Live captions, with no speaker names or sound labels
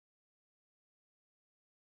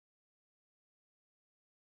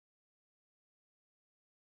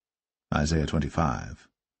Isaiah 25.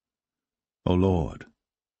 O Lord,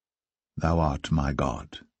 thou art my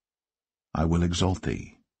God. I will exalt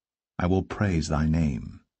thee. I will praise thy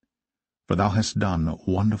name. For thou hast done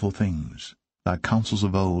wonderful things. Thy counsels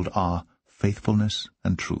of old are faithfulness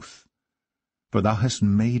and truth. For thou hast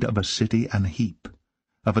made of a city an heap,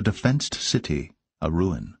 of a defenced city a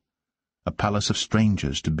ruin, a palace of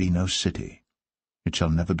strangers to be no city. It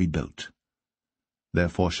shall never be built.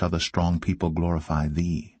 Therefore shall the strong people glorify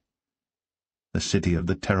thee. The city of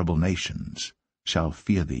the terrible nations shall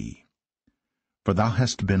fear thee. For thou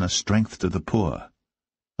hast been a strength to the poor,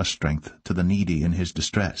 a strength to the needy in his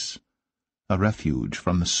distress, a refuge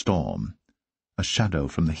from the storm, a shadow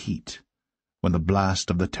from the heat, when the blast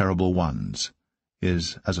of the terrible ones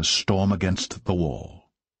is as a storm against the wall.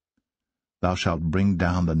 Thou shalt bring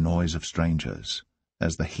down the noise of strangers,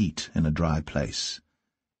 as the heat in a dry place,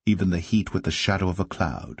 even the heat with the shadow of a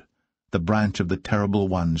cloud. The branch of the terrible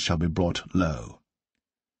ones shall be brought low.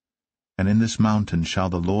 And in this mountain shall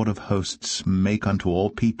the Lord of hosts make unto all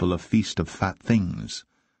people a feast of fat things,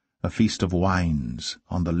 a feast of wines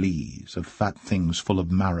on the lees, of fat things full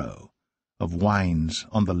of marrow, of wines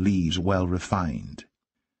on the lees well refined.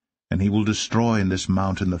 And he will destroy in this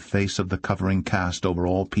mountain the face of the covering cast over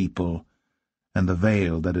all people, and the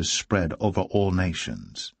veil that is spread over all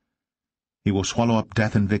nations. He will swallow up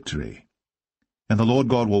death in victory. And the Lord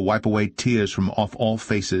God will wipe away tears from off all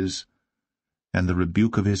faces, and the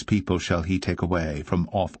rebuke of his people shall he take away from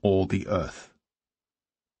off all the earth.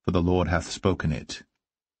 For the Lord hath spoken it.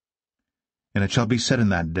 And it shall be said in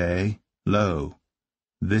that day, Lo,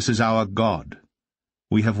 this is our God.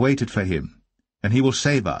 We have waited for him, and he will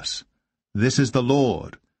save us. This is the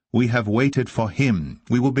Lord. We have waited for him.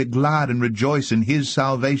 We will be glad and rejoice in his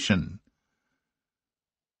salvation.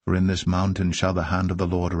 For in this mountain shall the hand of the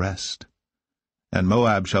Lord rest. And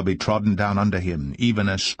Moab shall be trodden down under him, even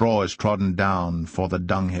as straw is trodden down for the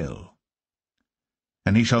dunghill.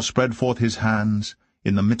 And he shall spread forth his hands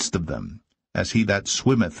in the midst of them, as he that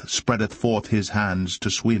swimmeth spreadeth forth his hands to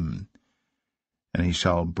swim. And he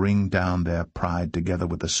shall bring down their pride together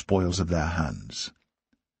with the spoils of their hands.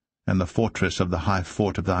 And the fortress of the high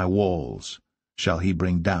fort of thy walls shall he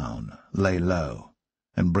bring down, lay low,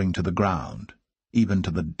 and bring to the ground, even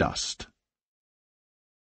to the dust.